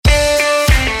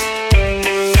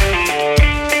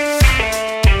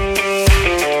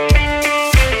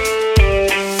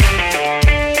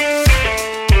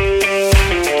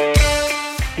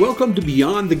Welcome to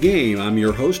Beyond the Game. I'm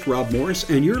your host, Rob Morris,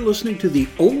 and you're listening to the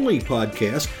only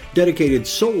podcast dedicated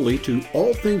solely to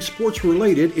all things sports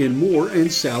related in Moore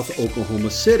and South Oklahoma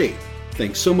City.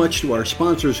 Thanks so much to our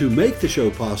sponsors who make the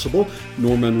show possible,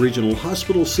 Norman Regional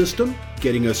Hospital System,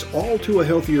 getting us all to a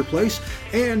healthier place,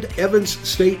 and Evans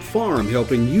State Farm,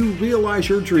 helping you realize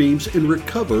your dreams and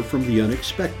recover from the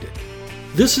unexpected.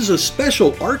 This is a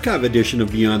special archive edition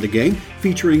of Beyond the Game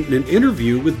featuring an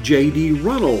interview with J.D.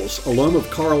 Runnels, alum of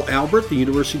Carl Albert, the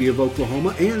University of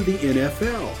Oklahoma, and the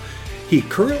NFL. He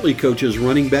currently coaches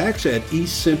running backs at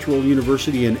East Central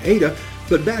University in Ada,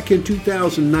 but back in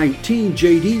 2019,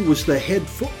 J.D. was the head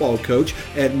football coach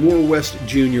at Moore West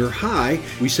Junior High.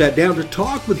 We sat down to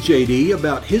talk with J.D.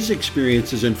 about his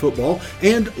experiences in football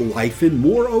and life in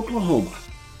Moore, Oklahoma.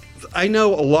 I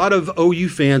know a lot of OU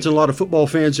fans and a lot of football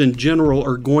fans in general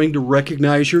are going to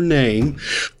recognize your name.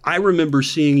 I remember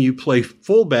seeing you play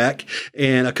fullback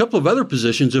and a couple of other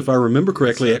positions, if I remember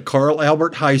correctly, at Carl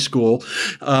Albert High School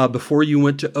before you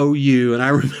went to OU. And I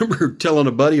remember telling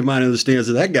a buddy of mine in the stands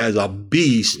that guy's a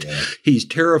beast. Yeah. He's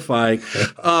terrifying.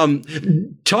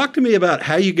 Talk to me about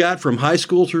how you got from high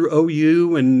school through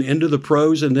OU and into the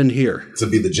pros and then here. To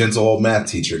be the gentle old math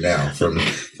teacher now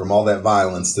from all that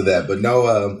violence to that. But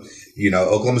no,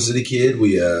 Oklahoma City kid.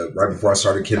 We right before I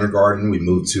started kindergarten, we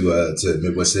moved to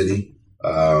Midwest City.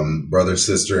 Brother,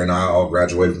 sister, and I all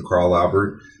graduated from Carl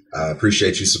Albert.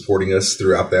 Appreciate you supporting us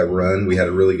throughout that run. We had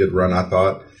a really good run, I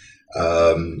thought.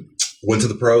 Went to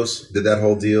the pros, did that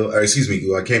whole deal. I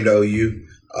came to OU.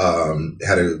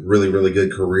 Had a really, really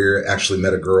good career. Actually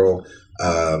met a girl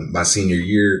my senior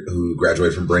year who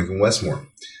graduated from Brink and Westmore.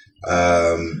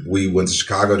 We went to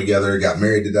Chicago together, got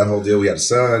married, did that whole deal. We had a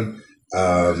son.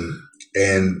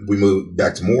 And we moved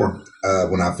back to Moore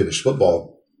when I finished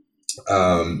football.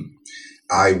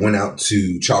 I went out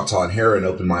to Choctaw and Hera and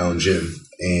opened my own gym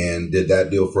and did that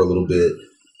deal for a little bit.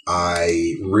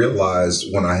 I realized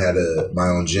when I had my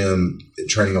own gym,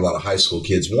 training a lot of high school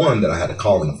kids, one, that I had a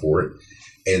calling for it,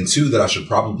 and two, that I should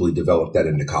probably develop that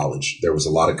into college. There was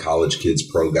a lot of college kids,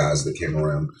 pro guys that came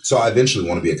around. So I eventually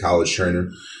want to be a college trainer.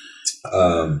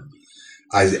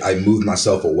 I moved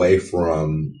myself away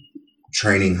from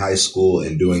training high school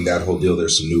and doing that whole deal.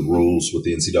 There's some new rules with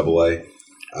the NCAA.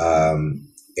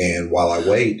 And while I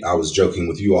wait, I was joking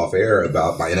with you off air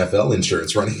about my NFL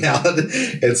insurance running out.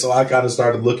 And so I kind of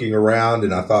started looking around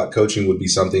and I thought coaching would be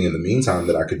something in the meantime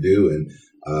that I could do. And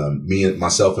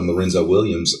myself and Lorenzo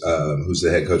Williams, who's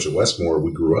the head coach at Westmore,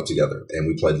 we grew up together and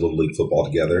we played Little League football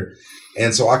together.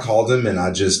 And so I called him and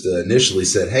I just initially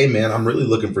said, hey, man, I'm really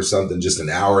looking for something, just an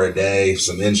hour a day,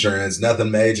 some insurance,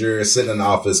 nothing major, sit in an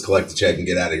office, collect a check and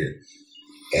get out of here.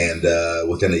 And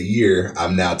within a year,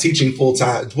 I'm now teaching full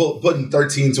time, putting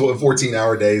 13 to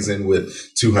 14-hour days in with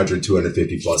 200,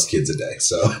 250 plus kids a day.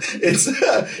 So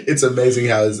it's amazing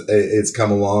how it's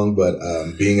come along. But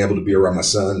being able to be around my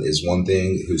son is one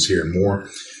thing, who's here and more.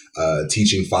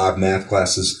 Teaching 5 math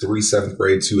classes, 3 7th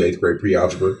grade, 2 8th grade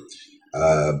pre-algebra.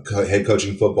 Head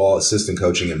coaching football, assistant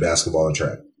coaching in basketball and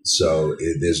track. So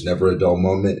there's never a dull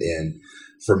moment. And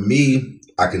for me,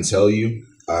 I can tell you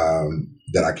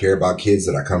that I care about kids,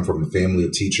 that I come from a family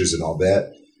of teachers and all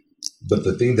that. But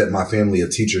the thing that my family of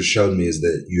teachers showed me is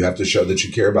that you have to show that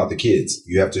you care about the kids.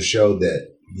 You have to show that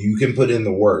you can put in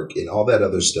the work and all that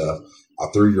other stuff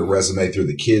through your resume, through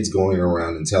the kids going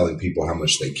around and telling people how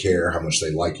much they care, how much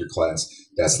they like your class.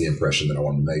 That's the impression that I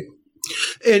wanted to make.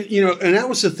 And, and that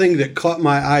was the thing that caught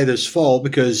my eye this fall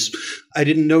because I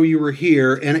didn't know you were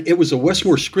here. And it was a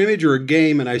Westmore scrimmage or a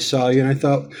game. And I saw you and I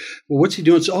thought, well, what's he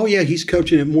doing? So, oh, yeah, he's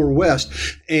coaching at Moore West.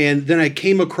 And then I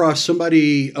came across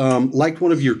somebody liked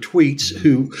one of your tweets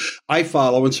who I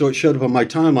follow. And so it showed up on my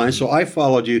timeline. So I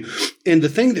followed you. And the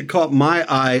thing that caught my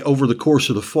eye over the course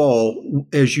of the fall,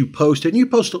 as you posted, and you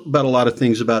post about a lot of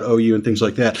things about OU and things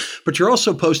like that, but you're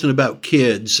also posting about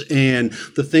kids and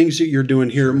the things that you're doing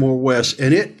here at Moore West.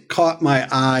 And it caught my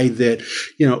eye that,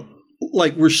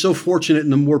 like we're so fortunate in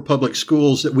the Moore public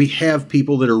schools that we have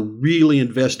people that are really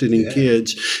invested in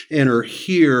kids and are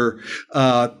here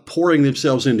pouring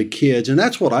themselves into kids. And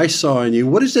that's what I saw in you.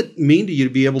 What does it mean to you to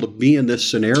be able to be in this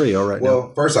scenario right now?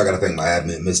 Well, first I got to thank my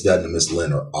admin. Miss Dutton and Miss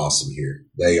Lynn are awesome here.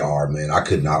 They are, man. I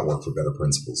could not work for better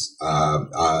principals.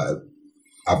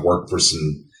 I've worked for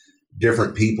some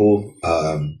different people.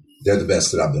 They're the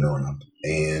best that I've been around.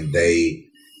 And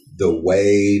the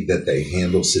way that they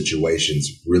handle situations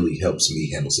really helps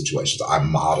me handle situations. I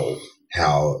model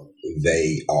how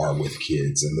they are with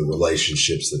kids and the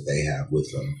relationships that they have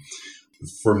with them.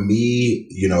 For me,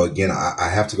 again, I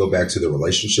have to go back to the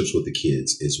relationships with the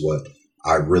kids is what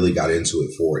I really got into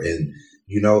it for. And,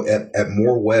 at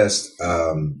Moore West,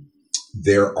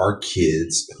 there are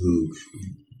kids who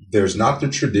there's not the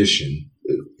tradition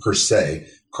per se.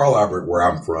 Carl Albert, where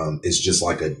I'm from, is just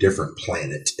like a different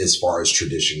planet as far as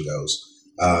tradition goes.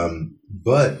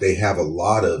 But they have a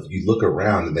lot of, you look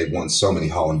around and they've won so many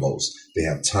Holland Bowls. They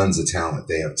have tons of talent.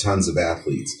 They have tons of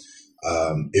athletes.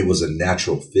 It was a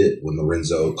natural fit when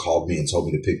Lorenzo called me and told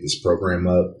me to pick this program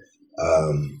up.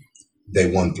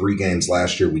 They won 3 games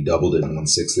last year. We doubled it and won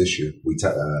 6 this year. We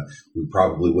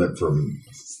probably went from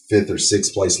 5th or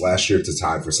 6th place last year to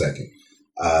tied for 2nd.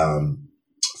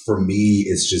 For me,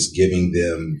 it's just giving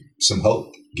them some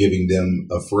hope, giving them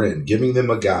a friend, giving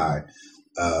them a guy.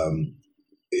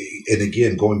 And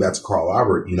again, going back to Carl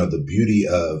Albert, the beauty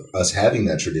of us having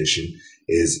that tradition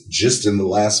is just in the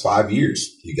last 5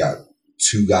 years, you got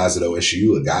 2 guys at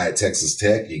OSU, a guy at Texas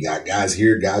Tech, you got guys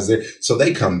here, guys there. So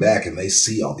they come back and they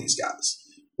see all these guys.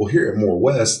 Well, here at Moore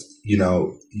West, you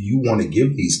want to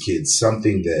give these kids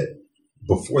something that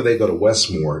before they go to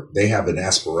Westmore, they have an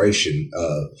aspiration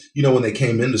of, when they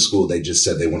came into school, they just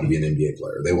said they want to be an NBA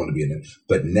player. They want to be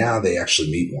but now they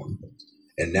actually meet one.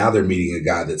 And now they're meeting a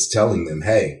guy that's telling them,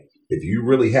 hey, if you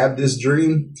really have this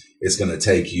dream, it's going to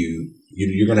take you,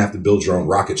 you're going to have to build your own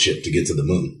rocket ship to get to the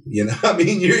moon.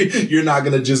 You're not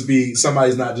going to just be,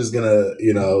 somebody's not just going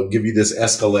to, give you this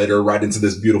escalator right into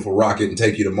this beautiful rocket and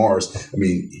take you to Mars.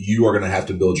 You are going to have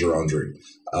to build your own dream.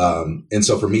 And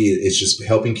so for me, it's just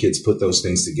helping kids put those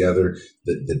things together,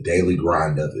 the daily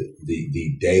grind of it,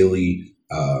 the daily,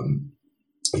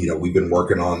 we've been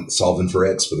working on solving for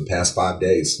X for the past 5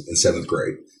 days in 7th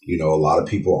grade. A lot of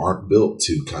people aren't built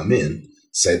to come in,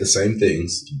 say the same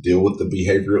things, deal with the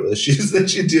behavioral issues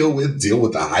that you deal with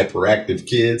the hyperactive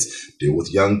kids, deal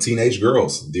with young teenage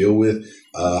girls, deal with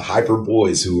hyper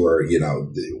boys who are,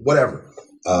 whatever.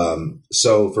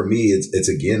 So for me,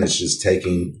 it's just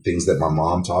taking things that my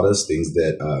mom taught us, things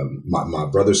that my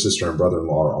brother, sister, and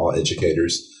brother-in-law are all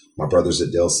educators. My brother's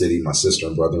at Dell City. My sister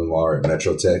and brother-in-law are at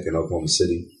Metro Tech in Oklahoma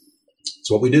City. It's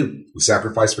what we do. We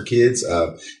sacrifice for kids.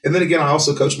 And then again, I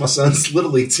also coach my son's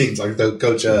Little League teams. I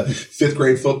coach 5th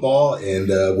grade football, and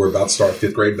we're about to start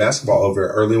 5th grade basketball over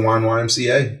at Early Wine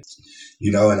YMCA.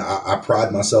 And I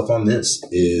pride myself on this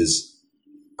is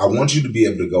I want you to be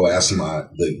able to go ask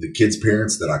the kids'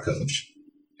 parents that I coach,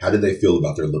 how do they feel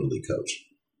about their Little League coach?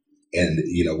 And,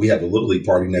 we have a Little League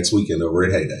party next weekend over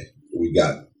at Heyday. We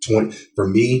got 20. For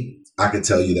me, I could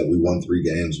tell you that we won 3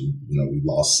 games. We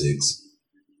lost 6.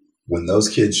 When those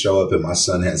kids show up and my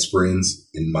son has friends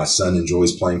and my son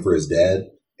enjoys playing for his dad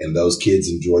and those kids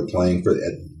enjoy playing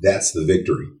that's the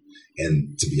victory.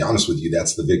 And to be honest with you,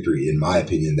 that's the victory, in my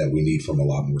opinion, that we need from a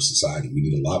lot more society. We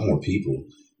need a lot more people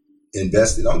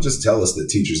invested. Don't just tell us that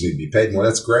teachers need to be paid more.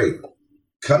 That's great.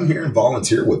 Come here and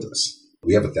volunteer with us.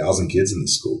 We have 1,000 kids in the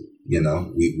school.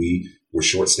 We're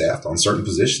short-staffed on certain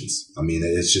positions.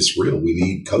 It's just real. We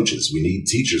need coaches. We need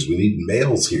teachers. We need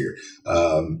males here.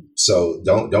 So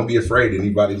don't be afraid,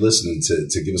 anybody listening,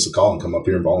 to give us a call and come up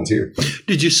here and volunteer.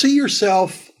 Did you see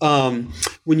yourself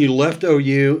when you left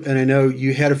OU, and I know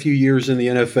you had a few years in the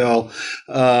NFL,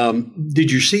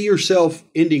 did you see yourself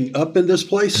ending up in this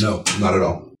place? No, not at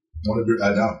all.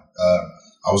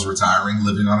 I was retiring,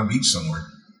 living on a beach somewhere,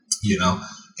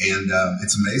 and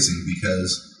it's amazing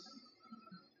because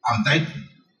I'm thankful,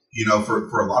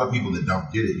 for a lot of people that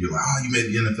don't get it. You're like, oh, you made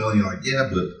the NFL. And you're like, yeah,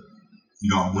 but,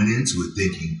 I went into it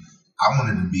thinking I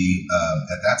wanted to be,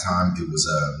 at that time, it was,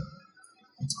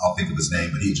 I'll think of his name,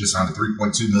 but he just signed a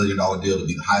 $3.2 million deal to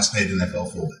be the highest paid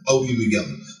NFL fullback. Obi Miguel,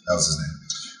 that was his name.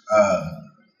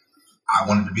 I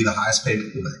wanted to be the highest paid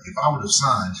fullback. If I would have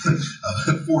signed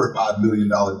a $4 or $5 million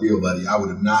deal, buddy, I would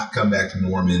have not come back to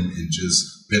Norman and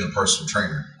just been a personal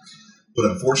trainer. But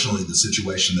unfortunately, the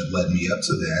situation that led me up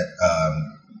to that,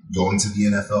 going to the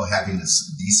NFL, having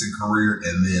this decent career,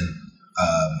 and then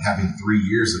having 3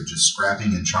 years of just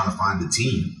scrapping and trying to find a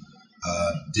team,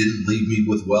 didn't leave me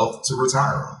with wealth to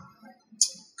retire on.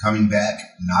 Coming back,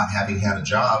 not having had a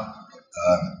job,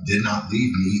 did not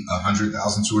leave me a $100,000,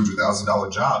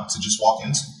 $200,000 job to just walk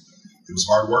into. It was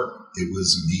hard work. It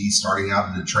was me starting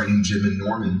out at a training gym in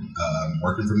Norman,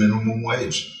 working for minimum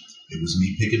wage. It was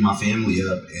me picking my family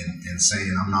up and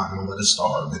saying, I'm not going to let us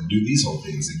starve and do these whole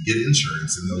things and get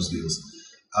insurance and those deals.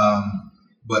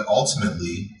 But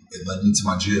ultimately, it led me to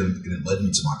my gym and it led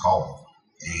me to my calling.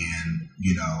 And,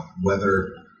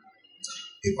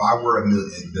 if I were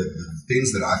the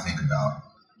things that I think about,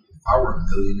 if I were a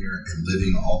millionaire and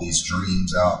living all these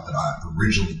dreams out that I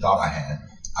originally thought I had,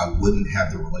 I wouldn't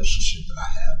have the relationship that I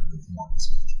have with Marcus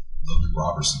Major, Logan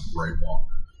Robertson, Ray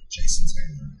Walker, Jason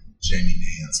Taylor, Jamie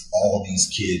Nance, all these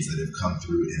kids that have come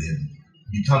through and have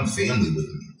become family with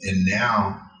me. And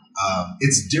now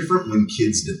it's different when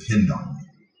kids depend on me.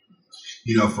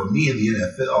 For me in the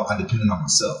NFL, I depended on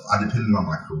myself. I depended on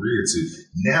my career too.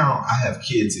 Now I have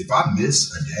kids. If I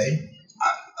miss a day,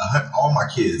 all my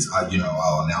kids, I'll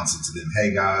announce it to them.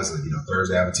 Hey guys,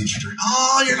 Thursday I have a teacher training.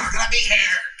 Oh, you're not going to be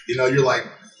here. You're like,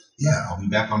 yeah, I'll be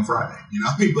back on Friday.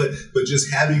 But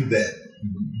just having that,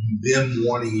 them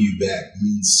wanting you back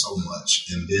means so much,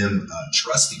 and them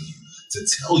trusting you to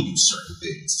tell you certain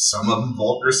things. Some of them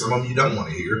vulgar, some of them you don't want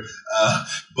to hear.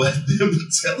 But them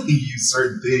telling you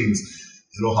certain things,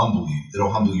 it'll humble you.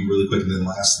 It'll humble you really quick. And then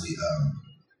lastly,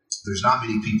 there's not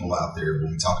many people out there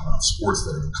when we talk about sports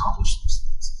that have accomplished those things.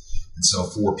 And so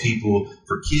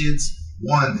for kids,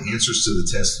 one, the answers to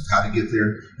the test of how to get there,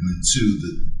 and then two,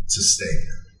 to stay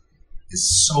there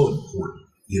is so important.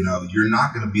 You're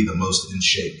not going to be the most in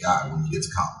shape guy when you get to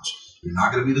college. You're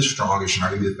not going to be the strongest. You're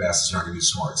not going to be the fastest. You're not going to be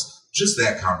the smartest. Just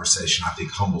that conversation, I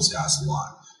think, humbles guys a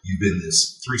lot. You've been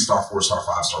this 3-star, 4-star,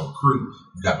 5-star recruit.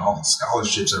 You've gotten all these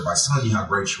scholarships. Everybody's telling you how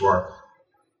great you are,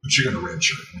 but you're going to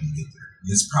redshirt when you get there.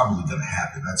 It's probably going to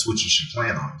happen. That's what you should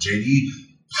plan on.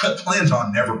 JD planned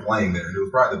on never playing there. It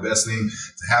was probably the best thing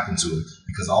to happen to him,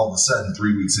 because all of a sudden,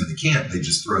 3 weeks into camp, they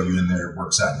just throw you in there, it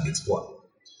works out, and gets played.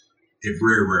 It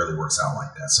very rarely works out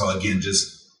like that. So again,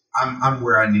 I'm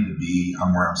where I need to be.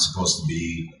 I'm where I'm supposed to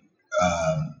be,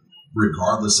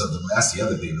 regardless of that's the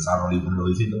other thing is I don't even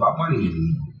really think about money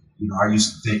anymore. I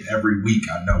used to think every week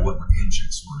I know what my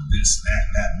inchecks were, this,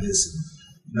 that, and this.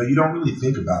 And, you don't really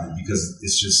think about it because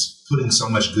it's just putting so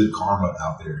much good karma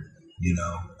out there.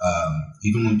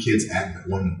 Even when kids act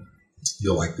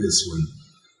like this, when,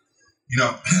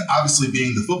 obviously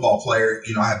being the football player,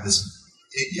 I have this,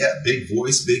 big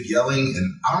voice, big yelling,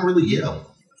 and I don't really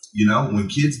yell. When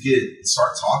kids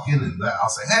start talking, and I'll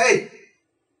say, "Hey,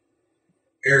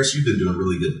 Eris, you've been doing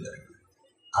really good today.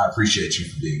 I appreciate you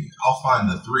for being here." I'll find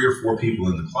the 3 or 4 people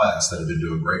in the class that have been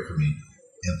doing great for me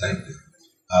and thank them.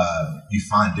 You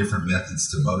find different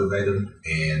methods to motivate them,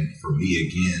 and for me,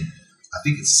 again, I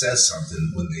think it says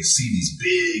something when they see these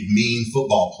big, mean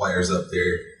football players up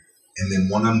there, and then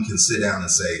one of them can sit down and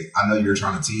say, "I know you're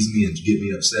trying to tease me and get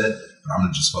me upset, but I'm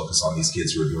going to just focus on these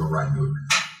kids who are doing right and doing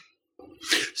right."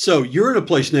 So you're in a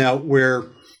place now where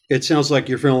it sounds like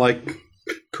you're feeling like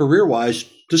career-wise,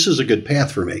 this is a good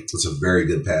path for me. It's a very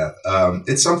good path.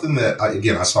 It's something that,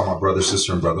 I saw my brother,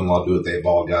 sister, and brother-in-law do it. They've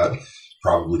all got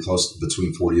probably close to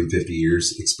between 40 and 50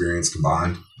 years experience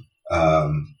combined.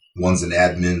 One's in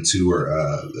admin,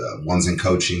 one's in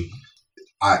coaching.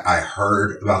 I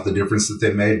heard about the difference that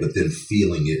they made, but then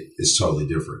feeling it is totally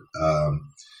different.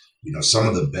 Some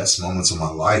of the best moments of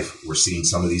my life were seeing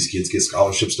some of these kids get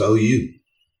scholarships to OU.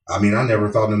 I never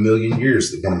thought in a million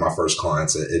years that one of my first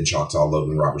clients in Choctaw,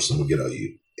 Logan Robertson, would get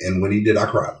OU. And when he did, I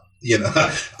cried.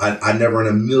 I never in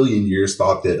a million years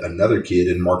thought that another kid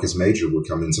in Marcus Major would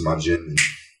come into my gym and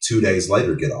 2 days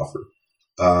later get offered.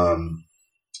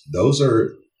 Those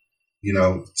are,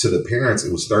 to the parents,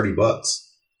 it was $30,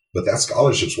 but that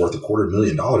scholarship's worth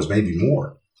 $250,000, maybe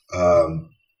more.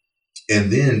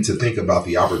 And then to think about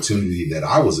the opportunity that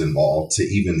I was involved to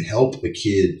even help a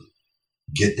kid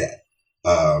get that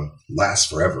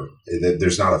lasts forever.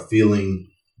 There's not a feeling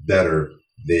better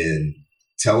than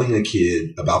telling a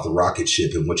kid about the rocket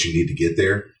ship and what you need to get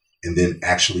there, and then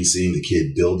actually seeing the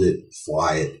kid build it,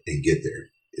 fly it, and get there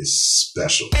is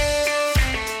special.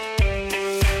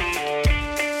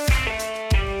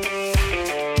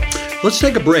 Let's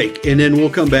take a break, and then we'll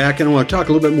come back, and I want to talk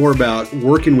a little bit more about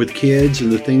working with kids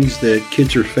and the things that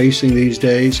kids are facing these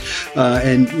days.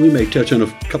 And we may touch on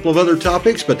a couple of other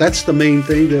topics, but that's the main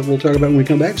thing that we'll talk about when we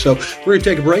come back. So we're going to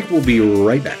take a break. We'll be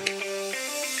right back.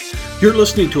 You're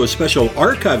listening to a special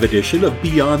archive edition of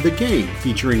Beyond the Game,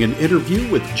 featuring an interview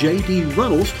with J.D.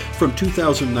 Runnels from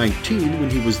 2019 when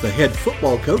he was the head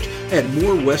football coach at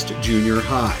Moore West Junior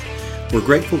High. We're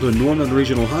grateful to Norman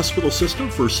Regional Hospital System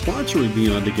for sponsoring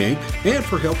Beyond the Game and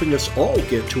for helping us all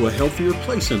get to a healthier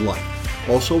place in life.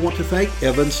 Also want to thank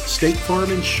Evans State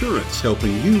Farm Insurance,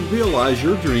 helping you realize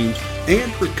your dreams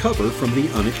and recover from the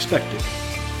unexpected.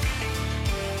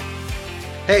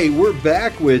 Hey, we're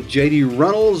back with J.D.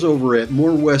 Runnels over at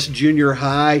Moore West Junior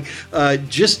High,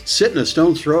 just sitting a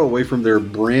stone's throw away from their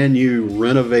brand new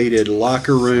renovated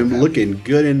locker room, looking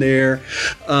good in there,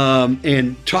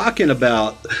 and talking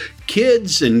about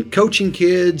kids and coaching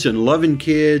kids and loving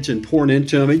kids and pouring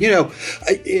into them. And,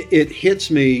 it hits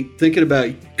me thinking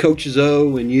about Coaches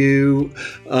O and you.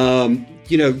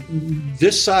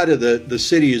 this side of the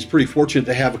city is pretty fortunate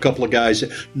to have a couple of guys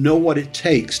that know what it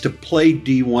takes to play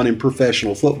D1 in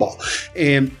professional football.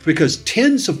 And because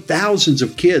tens of thousands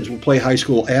of kids will play high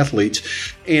school athletes,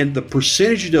 and the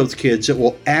percentage of those kids that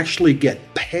will actually get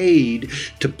paid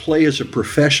to play as a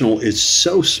professional is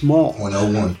so small.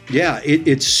 0.01. Yeah,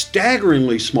 it's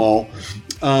staggeringly small.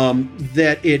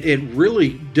 That it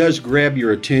really does grab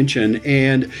your attention.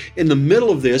 And in the middle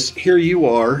of this, here you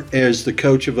are as the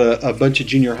coach of a bunch of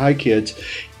junior high kids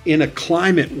in a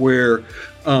climate where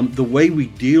the way we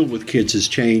deal with kids has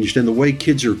changed, and the way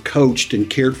kids are coached and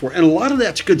cared for. And a lot of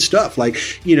that's good stuff, like,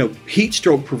 heat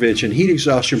stroke prevention, heat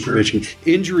exhaustion prevention,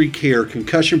 injury care,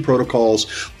 concussion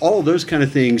protocols, all of those kind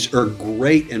of things are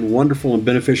great and wonderful and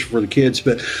beneficial for the kids.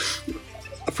 But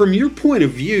from your point of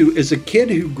view, as a kid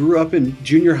who grew up in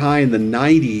junior high in the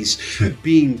 90s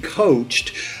being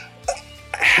coached,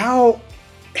 how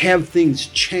have things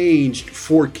changed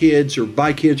for kids or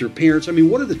by kids or parents? I mean,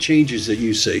 what are the changes that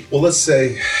you see? Well, let's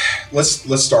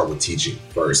start with teaching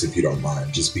first, if you don't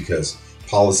mind, just because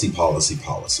policy.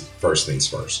 First things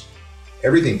first.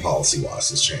 Everything policy-wise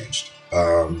has changed.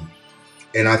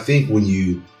 And I think when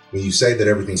you say that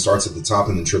everything starts at the top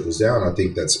and then trickles down, I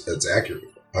think that's accurate.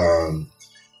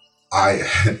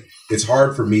 It's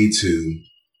hard for me to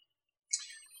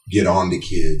get on to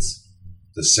kids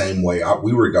the same way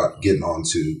getting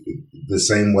onto the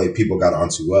same way people got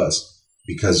onto us,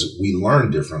 because we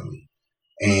learn differently.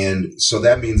 And so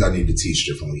that means I need to teach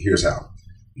differently. Here's how.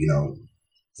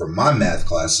 For my math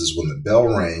classes, when the bell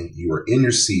rang, you were in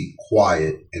your seat,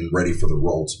 quiet, and ready for the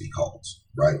roll to be called,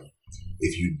 right?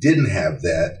 If you didn't have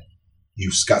that,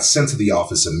 you got sent to the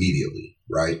office immediately,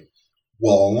 right?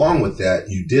 Well, along with that,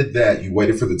 you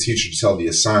waited for the teacher to tell the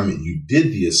assignment, you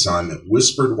did the assignment,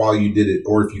 whispered while you did it,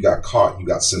 or if you got caught, you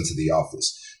got sent to the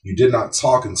office. You did not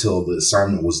talk until the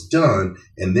assignment was done,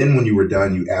 and then when you were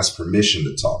done, you asked permission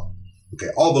to talk. Okay,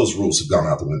 all those rules have gone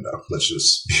out the window. Let's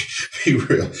just be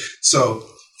real. So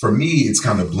for me, it's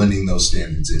kind of blending those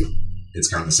standards in. It's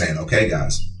kind of saying, okay,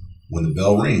 guys, when the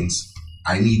bell rings,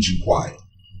 I need you quiet.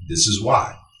 This is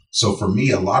why. So for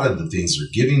me, a lot of the things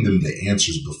are giving them the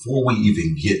answers before we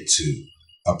even get to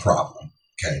a problem.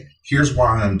 Okay, here's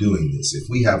why I'm doing this. If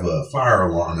we have a fire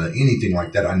alarm or anything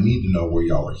like that, I need to know where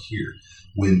y'all are here.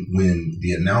 When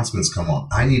the announcements come on,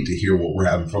 I need to hear what we're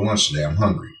having for lunch today. I'm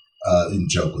hungry. And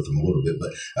joke with them a little bit,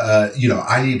 but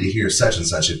I need to hear such and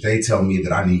such. If they tell me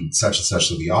that I need such and such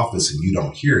to the office and you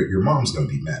don't hear it, your mom's going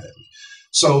to be mad at me.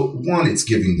 So one, it's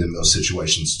giving them those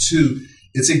situations. Two,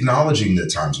 it's acknowledging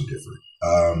that times are different.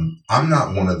 I'm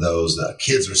not one of those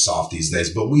kids are soft these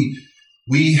days, but we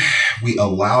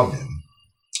allow them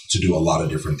to do a lot of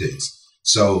different things.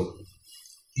 So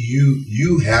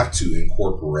you have to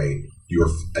incorporate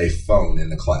a phone in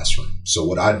the classroom. So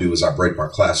what I do is I break my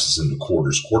classes into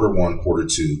quarters, quarter one, quarter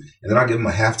two, and then I give them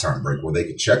a halftime break where they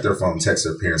can check their phone, text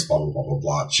their parents, blah, blah, blah, blah,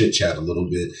 blah, chit chat a little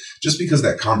bit, just because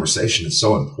that conversation is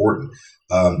so important.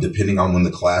 Depending on when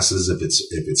the class is, if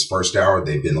it's first hour,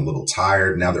 they've been a little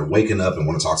tired. Now they're waking up and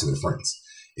want to talk to their friends.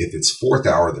 If it's fourth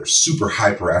hour, they're super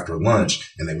hyper after lunch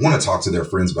and they want to talk to their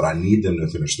friends, but I need them to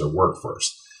finish their work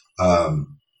first.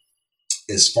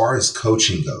 As far as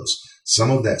coaching goes,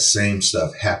 some of that same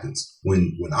stuff happens.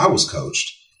 When I was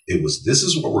coached, it was, this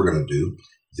is what we're going to do.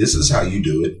 This is how you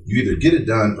do it. You either get it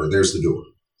done or there's the door.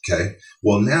 Okay.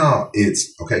 Well, now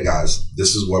it's, okay, guys,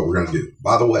 this is what we're going to do.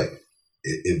 By the way,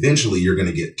 eventually you're going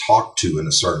to get talked to in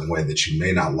a certain way that you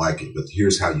may not like it, but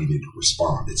here's how you need to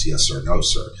respond. It's yes or no,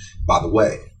 sir. By the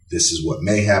way, this is what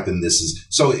may happen.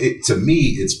 To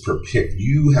me, it's prepare.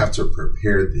 You have to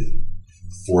prepare them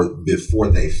before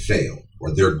they fail,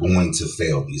 or they're going to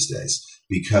fail these days,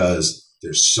 because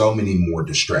there's so many more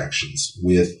distractions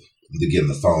with, again,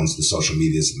 the phones, the social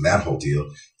medias, and that whole deal.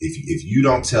 If you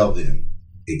don't tell them,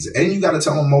 and you got to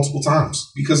tell them multiple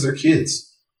times because they're kids.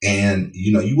 And,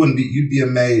 you'd be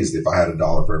amazed if I had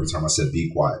 $1 for every time I said,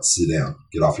 be quiet, sit down,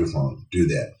 get off your phone, do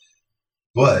that.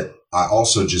 But I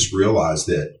also just realized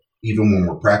that even when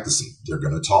we're practicing, they're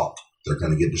going to talk. They're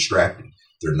going to get distracted.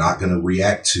 They're not going to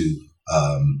react to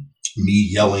me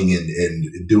yelling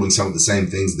and doing some of the same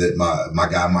things that my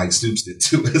guy Mike Stoops did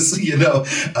to us.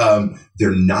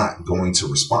 They're not going to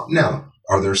respond. Now,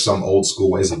 are there some old school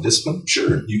ways of discipline?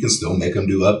 Sure. You can still make them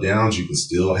do up downs. You can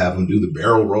still have them do the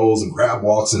barrel rolls and crab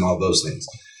walks and all those things.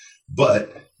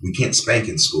 But we can't spank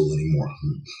in school anymore.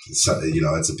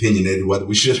 It's opinionated whether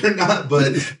we should or not.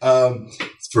 But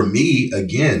for me,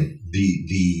 again,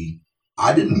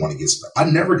 I didn't want to get spanked. I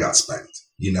never got spanked.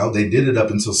 They did it up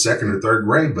until second or third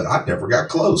grade, but I never got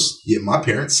close. Yet my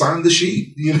parents signed the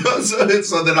sheet,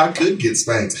 so that I could get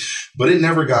spanked. But it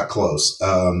never got close.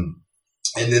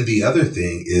 And then the other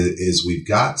thing is we've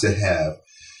got to have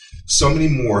so many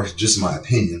more, just my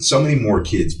opinion, so many more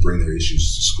kids bring their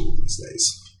issues to school these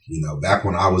days. Back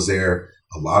when I was there,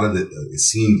 it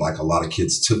seemed like a lot of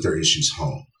kids took their issues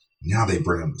home. Now they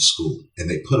bring them to school and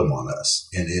they put them on us,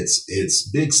 and it's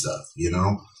big stuff.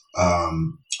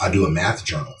 I do a math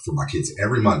journal for my kids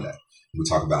every Monday. We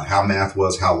talk about how math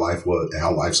was, how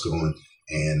life's going,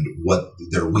 and what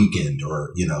their weekend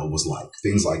was like,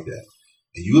 things like that.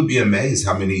 And you would be amazed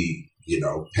how many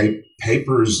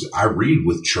papers I read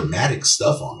with traumatic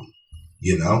stuff on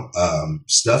them.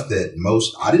 Stuff that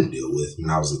I didn't deal with when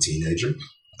I was a teenager.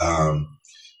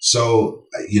 So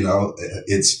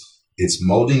it's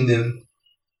molding them.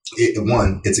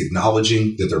 One, it's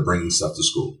acknowledging that they're bringing stuff to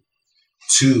school.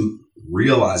 Two,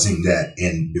 realizing that,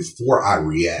 and before I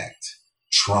react,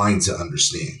 trying to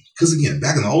understand. Because again,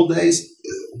 back in the old days,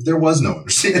 there was no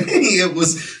understanding. It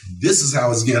was, this is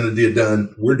how it's going to be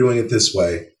done. We're doing it this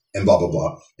way, and blah, blah,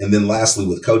 blah. And then lastly,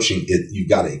 with coaching, you've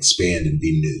got to expand and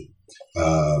be new.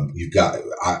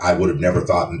 I would have never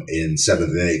thought in 7th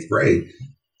and 8th grade,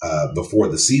 before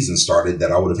the season started,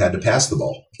 that I would have had to pass the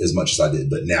ball as much as I did.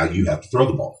 But now you have to throw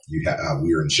the ball. We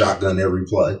were in shotgun every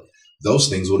play. Those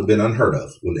things would have been unheard of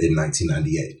in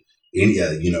 1998.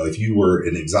 If you were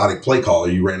an exotic play caller,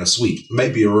 you ran a sweep,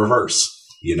 maybe a reverse.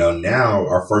 Now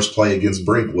our first play against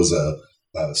Brink was a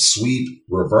sweep,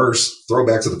 reverse, throw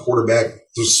back to the quarterback,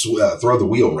 throw the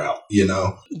wheel route,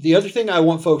 The other thing I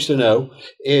want folks to know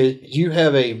is you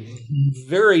have a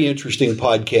very interesting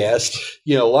podcast,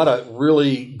 a lot of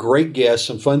really great guests,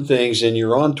 some fun things, and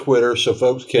you're on Twitter, so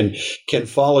folks can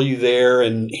follow you there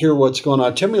and hear what's going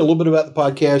on. Tell me a little bit about the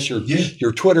podcast,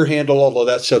 your Twitter handle, all of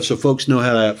that stuff, so folks know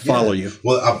how to follow you.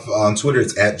 Well, on Twitter,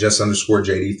 it's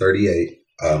 @just_JD38.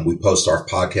 We post our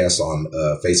podcast on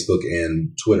Facebook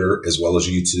and Twitter, as well as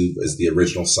YouTube as the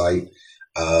original site.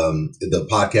 The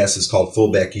podcast is called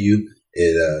Fullback U.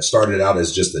 It started out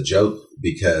as just a joke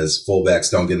because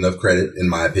fullbacks don't get enough credit, in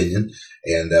my opinion,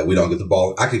 and we don't get the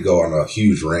ball. I could go on a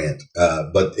huge rant,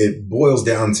 but it boils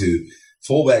down to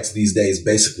fullbacks these days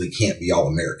basically can't be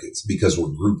All-Americans because we're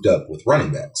grouped up with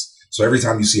running backs. So every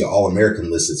time you see an All-American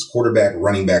list, it's quarterback,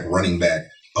 running back,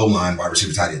 O-line, wide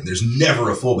receiver, tight end. There's never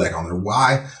a fullback on there.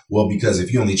 Why? Well, because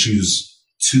if you only choose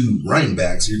 2 running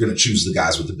backs, you're going to choose the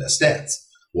guys with the best stats.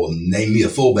 Well, name me a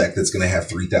fullback that's going to have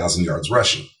 3,000 yards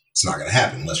rushing. It's not going to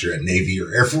happen unless you're at Navy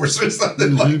or Air Force or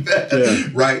something like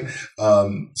that, right?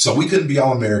 So we couldn't be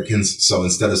All-Americans. So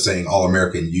instead of saying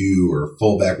All-American U or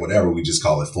fullback, whatever, we just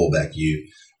call it Fullback U.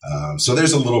 So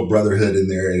there's a little brotherhood in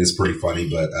there. It is pretty funny,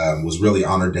 but was really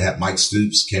honored to have Mike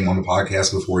Stoops came on the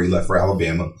podcast before he left for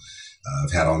Alabama.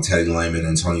 I've had on Teddy Lehman,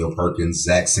 Antonio Perkins,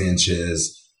 Zach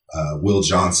Sanchez, Will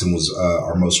Johnson was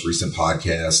our most recent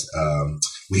podcast.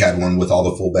 We had one with all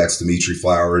the fullbacks, Dimitri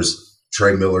Flowers,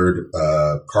 Trey Millard,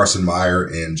 Carson Meyer,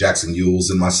 and Jackson Yules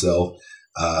and myself.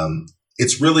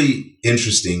 It's really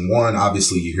interesting. One,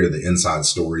 obviously you hear the inside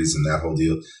stories and that whole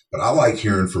deal, but I like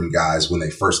hearing from guys when they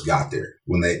first got there.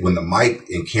 When the mic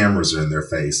and cameras are in their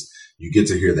face, you get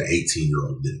to hear the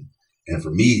 18-year-old do. And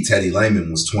for me, Teddy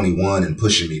Lehman was 21 and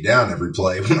pushing me down every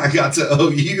play when I got to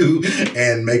OU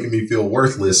and making me feel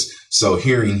worthless. So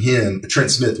hearing him,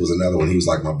 Trent Smith was another one. He was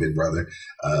like my big brother.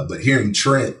 But hearing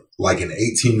Trent, like an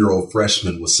 18-year-old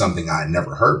freshman, was something I had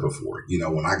never heard before.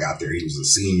 When I got there, he was a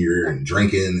senior and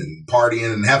drinking and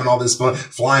partying and having all this fun,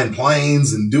 flying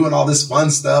planes and doing all this fun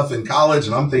stuff in college.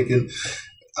 And I'm thinking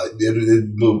it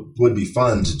would be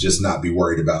fun to just not be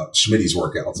worried about Schmitty's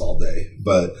workouts all day.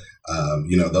 But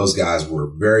those guys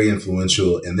were very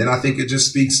influential. And then I think it just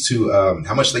speaks to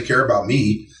how much they care about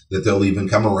me, that they'll even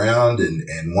come around and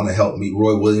want to help me.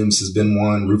 Roy Williams has been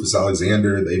one, Rufus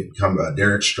Alexander, they've come,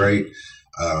 Derek Strait.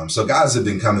 So guys have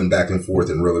been coming back and forth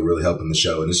and really, really helping the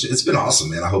show. And it's been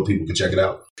awesome, man. I hope people can check it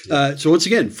out. So once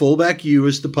again, Fullback U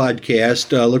is the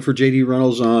podcast. Look for JD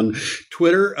Reynolds on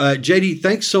Twitter. JD,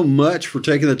 thanks so much for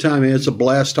taking the time. Man, it's a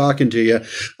blast talking to you.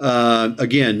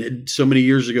 Again, so many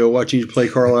years ago, watching you play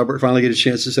Carl Albert, finally get a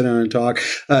chance to sit down and talk.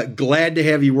 Glad to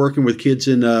have you working with kids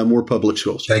in more public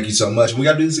schools. Thank you so much. We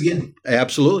got to do this again.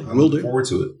 Absolutely. We'll look forward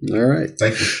to it. All right.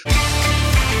 Thank you.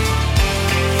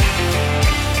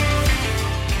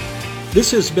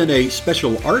 This has been a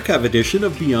special archive edition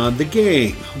of Beyond the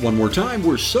Game. One more time,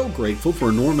 we're so grateful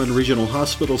for Norman Regional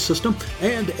Hospital System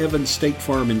and Evans State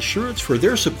Farm Insurance for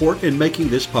their support in making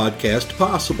this podcast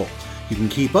possible. You can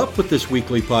keep up with this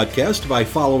weekly podcast by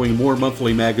following More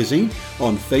Monthly Magazine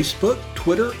on Facebook,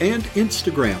 Twitter, and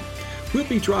Instagram. We'll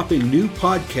be dropping new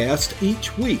podcasts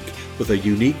each week with a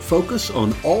unique focus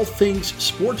on all things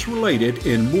sports related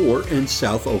in Moore and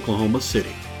South Oklahoma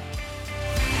City.